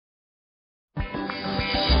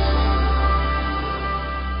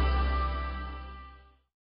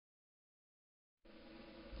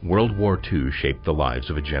World War II shaped the lives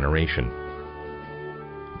of a generation.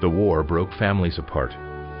 The war broke families apart,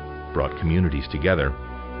 brought communities together,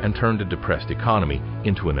 and turned a depressed economy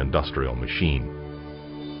into an industrial machine.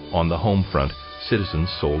 On the home front, citizens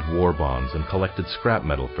sold war bonds and collected scrap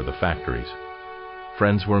metal for the factories.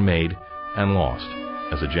 Friends were made and lost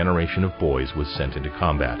as a generation of boys was sent into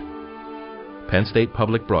combat. Penn State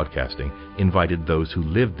Public Broadcasting invited those who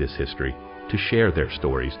lived this history to share their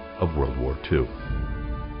stories of World War II.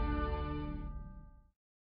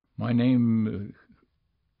 My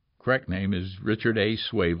correct name is Richard A.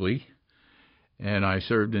 Swavely, and I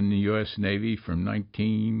served in the U.S. Navy from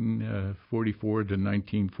 1944 to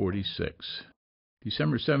 1946.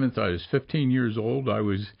 December 7th, I was 15 years old. I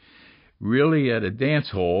was really at a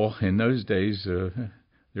dance hall. In those days,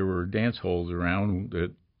 there were dance halls around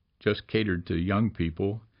that just catered to young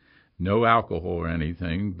people. No alcohol or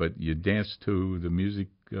anything, but you danced to the music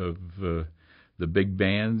of the big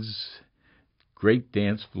bands, great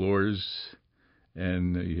dance floors,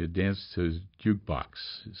 and you danced to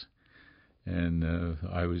jukeboxes. And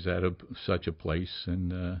I was at such a place,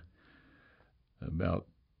 and about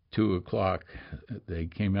 2 o'clock, they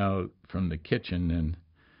came out from the kitchen and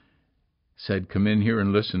said, "Come in here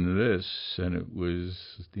and listen to this." And it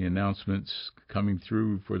was the announcements coming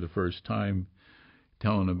through for the first time,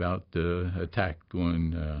 telling about the attack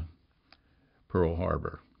on Pearl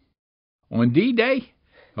Harbor. On D-Day?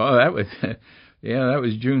 Oh, that was that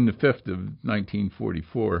was June the 5th of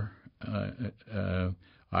 1944.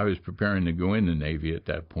 I was preparing to go in the Navy at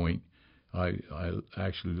that point. I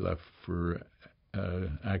actually left for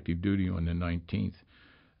active duty on the 19th,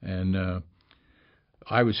 and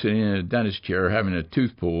I was sitting in a dentist chair having a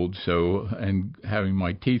tooth pulled, and having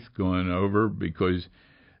my teeth gone over because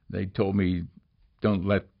they told me, don't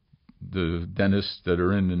let the dentists that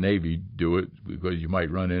are in the Navy do it because you might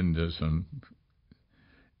run into some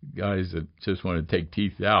guys that just want to take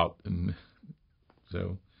teeth out. And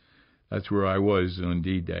so that's where I was on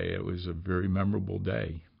D-Day. It was a very memorable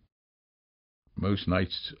day. Most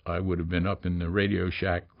nights I would have been up in the Radio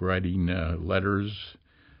Shack writing letters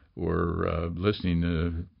or listening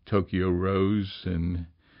to Tokyo Rose and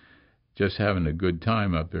just having a good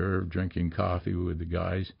time up there, drinking coffee with the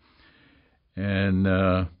guys. And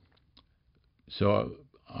so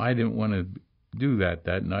I didn't want to do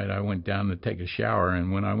that night. I went down to take a shower,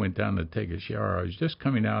 and when I went down to take a shower, I was just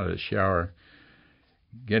coming out of the shower,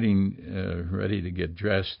 getting ready to get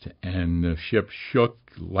dressed, and the ship shook,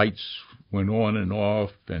 lights went on and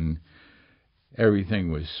off, and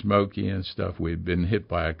everything was smoky and stuff. We had been hit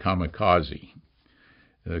by a kamikaze.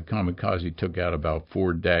 The kamikaze took out about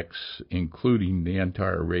 4 decks, including the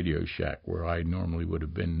entire Radio Shack, where I normally would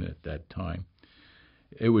have been at that time.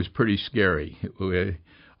 It was pretty scary.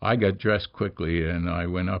 I got dressed quickly, and I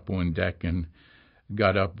went up on deck and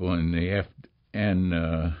got up on the aft end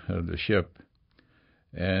of the ship,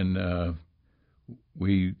 and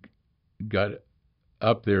we got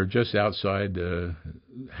up there just outside the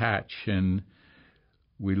hatch, and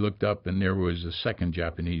we looked up, and there was a second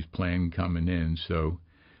Japanese plane coming in, so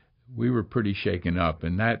we were pretty shaken up,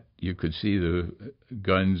 and that you could see the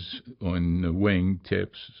guns on the wing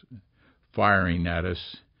tips firing at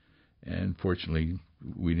us, and fortunately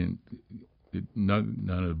none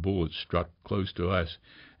of the bullets struck close to us,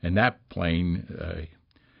 and that plane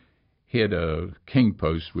hit a king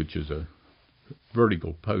post, which is a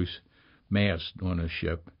vertical post mast on a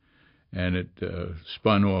ship, and it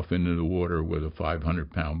spun off into the water with a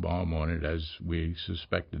 500-pound bomb on it, as we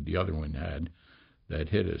suspected the other one had that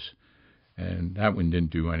hit us. And that one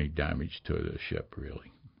didn't do any damage to the ship,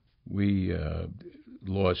 really. We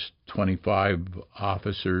lost 25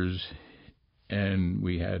 officers, and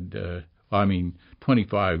we had,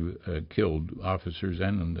 25 killed officers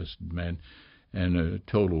and enlisted men, and a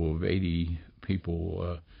total of 80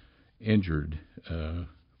 people injured,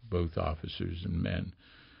 both officers and men.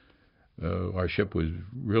 Our ship was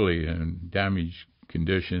really in damaged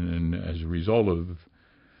condition, and as a result of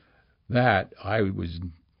that, I was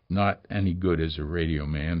not any good as a radio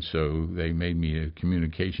man, so they made me a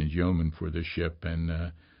communications yeoman for the ship,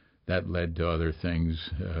 and that led to other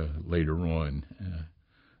things later on.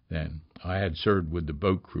 Then I had served with the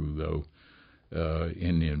boat crew, though,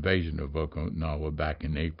 in the invasion of Okinawa back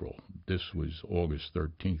in April. This was August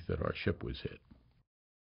 13th that our ship was hit.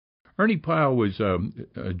 Ernie Pyle was a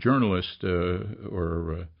journalist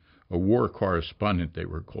or a war correspondent, they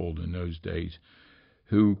were called in those days,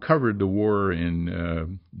 who covered the war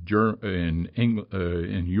in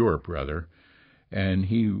Europe, rather, and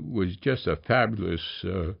he was just a fabulous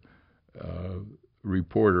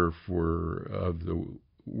reporter of the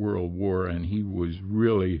World War, and he was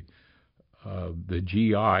really the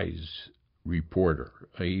GI's reporter.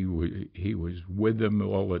 He was with them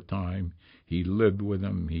all the time. He lived with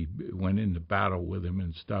them. He went into battle with them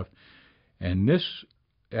and stuff. And this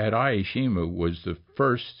at Aishima was the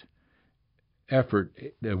first effort.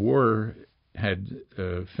 The war had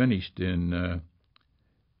finished in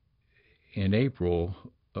April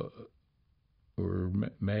or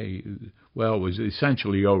May. Well, it was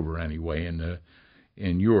essentially over anyway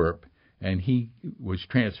in Europe, and he was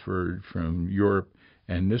transferred from Europe,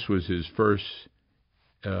 and this was his first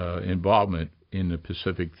involvement in the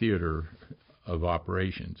Pacific theater of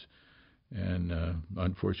operations. And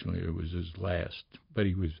unfortunately, it was his last. But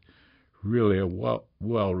he was really a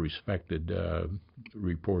well-respected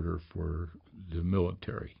reporter for the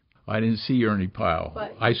military. I didn't see Ernie Pyle.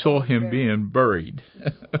 I saw him being buried.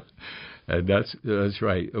 That's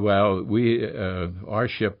right. Well, our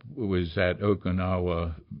ship was at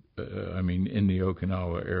Okinawa. In the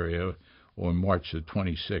Okinawa area on March the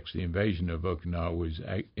 26th. The invasion of Okinawa was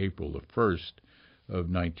April the 1st of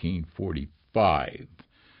 1945.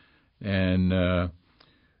 And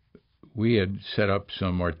we had set up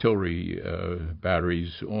some artillery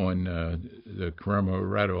batteries on the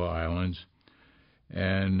Kerama-Reto Islands,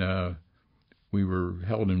 and we were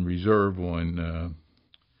held in reserve on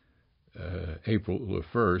April the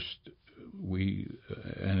 1st.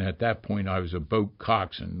 And at that point, I was a boat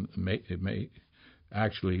coxswain,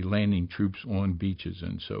 actually landing troops on beaches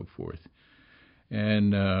and so forth.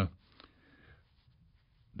 And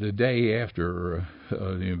the day after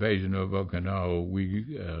the invasion of Okinawa,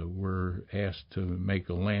 we were asked to make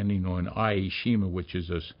a landing on Aishima, which is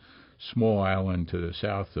a small island to the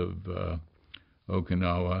south of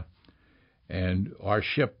Okinawa. And our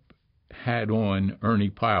ship had on Ernie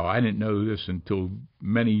Pyle. I didn't know this until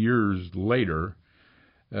many years later,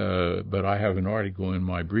 but I have an article in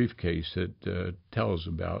my briefcase that tells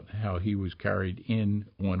about how he was carried in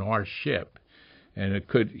on our ship. And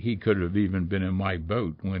he could have even been in my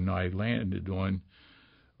boat when I landed on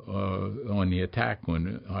the attack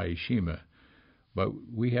on Aishima. But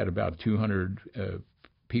we had about 200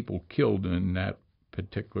 people killed in that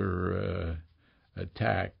particular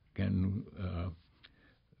attack, and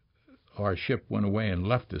our ship went away and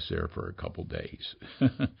left us there for a couple days.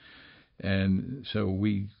 And so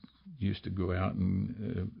we used to go out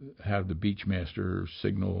and have the beachmaster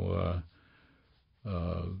signal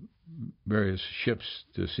various ships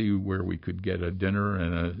to see where we could get a dinner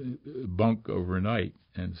and a bunk overnight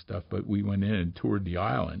and stuff. But we went in and toured the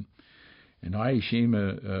island. And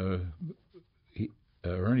Aishima,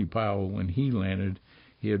 Ernie Pyle, when he landed,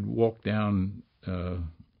 he had walked down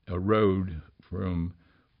a road from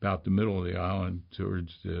about the middle of the island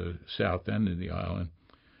towards the south end of the island.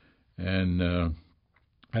 And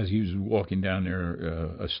as he was walking down there,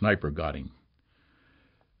 a sniper got him.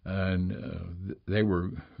 And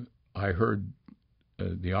I heard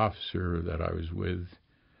the officer that I was with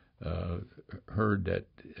heard that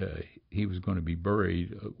he was going to be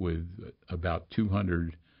buried with about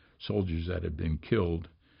 200 soldiers that had been killed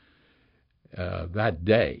that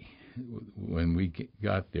day when we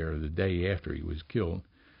got there, the day after he was killed.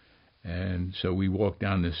 And so we walked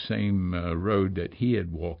down the same road that he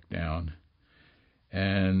had walked down,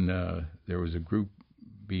 and there was a group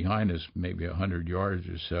behind us, maybe 100 yards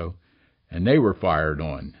or so, and they were fired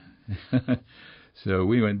on. So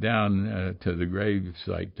we went down to the grave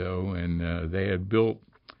site, though, and they had built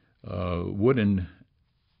a wooden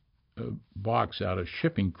box out of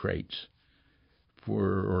shipping crates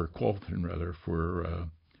or coffin rather, for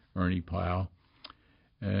Ernie Pyle.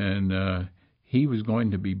 And he was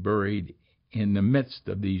going to be buried in the midst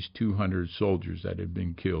of these 200 soldiers that had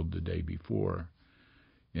been killed the day before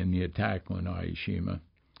in the attack on Aishima.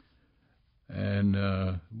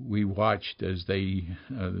 And we watched as the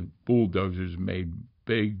bulldozers made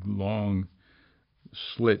big, long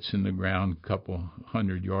slits in the ground, a couple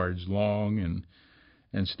 100 yards long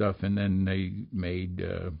and stuff. And then they made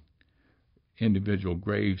individual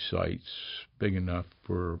grave sites big enough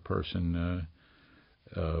for a person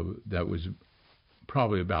that was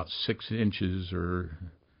probably about 6 inches or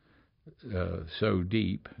so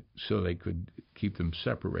deep, so they could keep them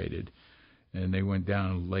separated. And they went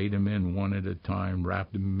down and laid them in one at a time,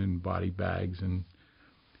 wrapped them in body bags, and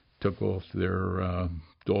took off their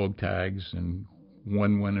dog tags. And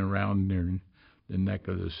one went around the neck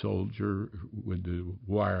of the soldier with the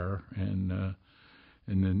wire, and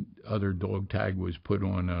the other dog tag was put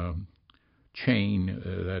on a chain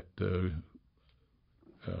that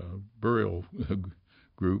burial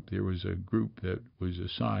group. There was a group that was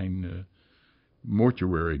assigned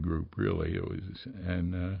mortuary group, really. It was,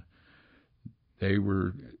 and they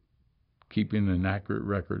were keeping an accurate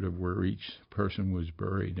record of where each person was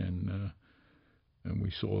buried, and we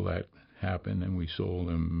saw that happen, and we saw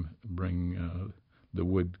them bring the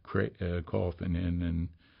wood coffin in, and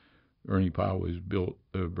Ernie Powell was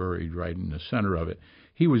buried right in the center of it.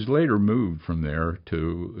 He was later moved from there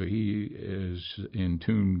he is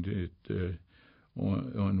entombed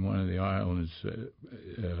on one of the islands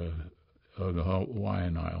of the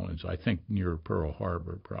Hawaiian Islands, I think near Pearl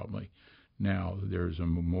Harbor probably. Now there's a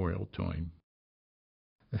memorial to him.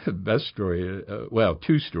 Best story, well,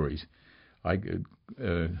 two stories I could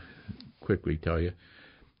quickly tell you.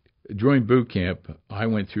 During boot camp, I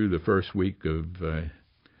went through the first week of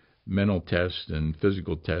mental tests and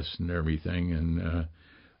physical tests and everything, and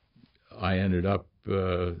I ended up,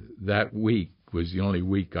 that week was the only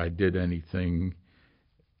week I did anything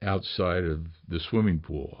outside of the swimming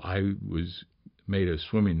pool. I was made a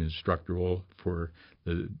swimming instructor for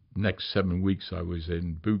the next 7 weeks I was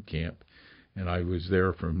in boot camp, and I was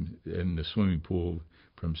there in the swimming pool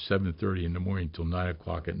from 7:30 in the morning till 9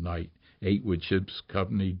 o'clock at night. Ate with ship's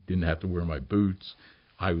company, didn't have to wear my boots.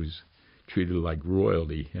 I was treated like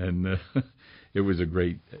royalty, and it was a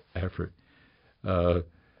great effort.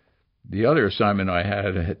 The other assignment I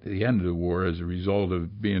had at the end of the war, as a result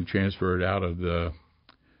of being transferred out of the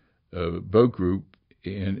boat group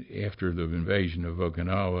after the invasion of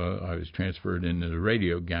Okinawa, I was transferred into the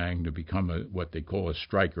radio gang to become what they call a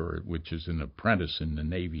striker, which is an apprentice in the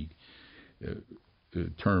Navy,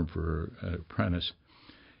 term for an apprentice.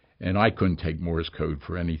 And I couldn't take Morse code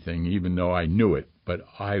for anything, even though I knew it. But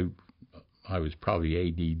I was probably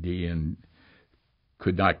ADD and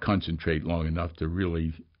could not concentrate long enough to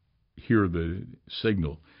really hear the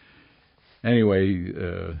signal. Anyway,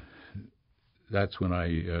 that's when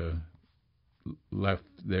I left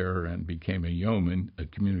there and became a yeoman, a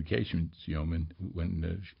communications yeoman,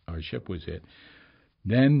 when our ship was hit.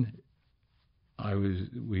 Then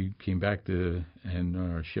we came back and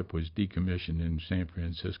our ship was decommissioned in San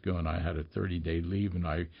Francisco, and I had a 30-day leave, and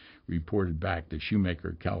I reported back to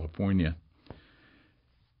Shoemaker, California.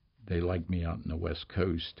 They liked me out in the West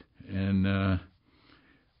Coast, and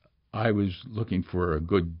I was looking for a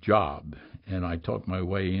good job, and I talked my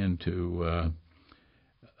way into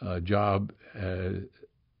a job,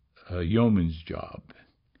 a yeoman's job.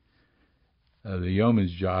 The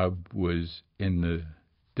yeoman's job was in the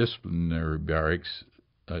disciplinary barracks,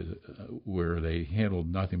 where they handled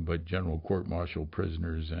nothing but general court-martial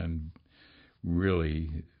prisoners and really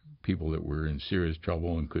people that were in serious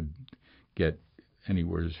trouble and could get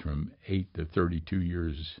anywhere from 8 to 32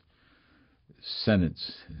 years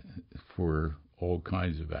sentence for all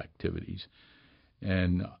kinds of activities.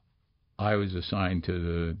 And I was assigned to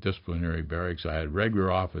the disciplinary barracks. I had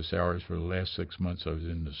regular office hours for the last 6 months I was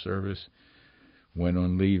in the service. Went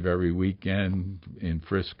on leave every weekend in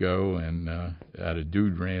Frisco and at a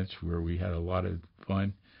dude ranch where we had a lot of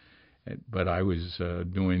fun. But I was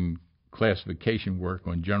doing classification work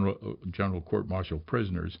on general court-martial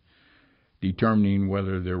prisoners, determining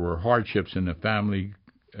whether there were hardships in the family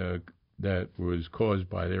that was caused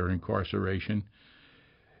by their incarceration,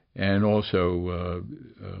 and also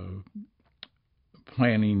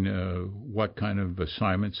planning what kind of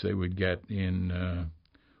assignments they would get in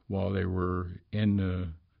while they were in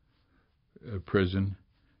the prison.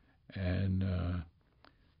 And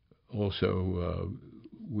also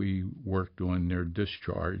we worked on their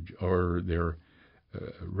discharge or their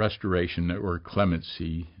restoration or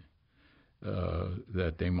clemency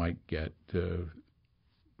that they might get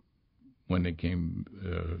when they came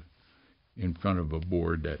in front of a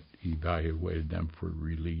board that evaluated them for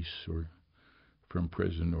release or from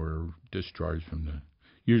prison or discharge from the.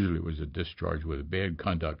 Usually it was a discharge with a bad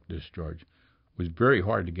conduct discharge. It was very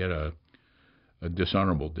hard to get a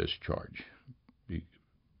dishonorable discharge.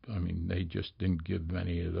 I mean, they just didn't give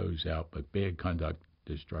many of those out, but bad conduct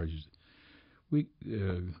discharges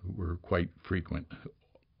were quite frequent.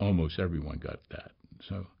 Almost everyone got that.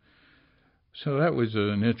 So that was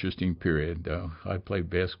an interesting period. I played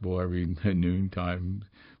basketball every noontime.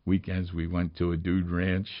 Weekends we went to a dude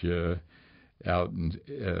ranch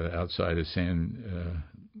outside of San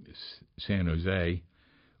Jose,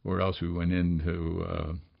 or else we went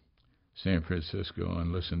into San Francisco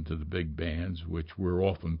and listened to the big bands, which were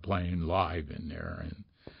often playing live in there. And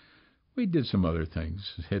we did some other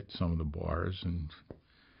things, hit some of the bars and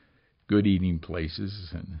good eating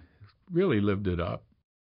places, and really lived it up.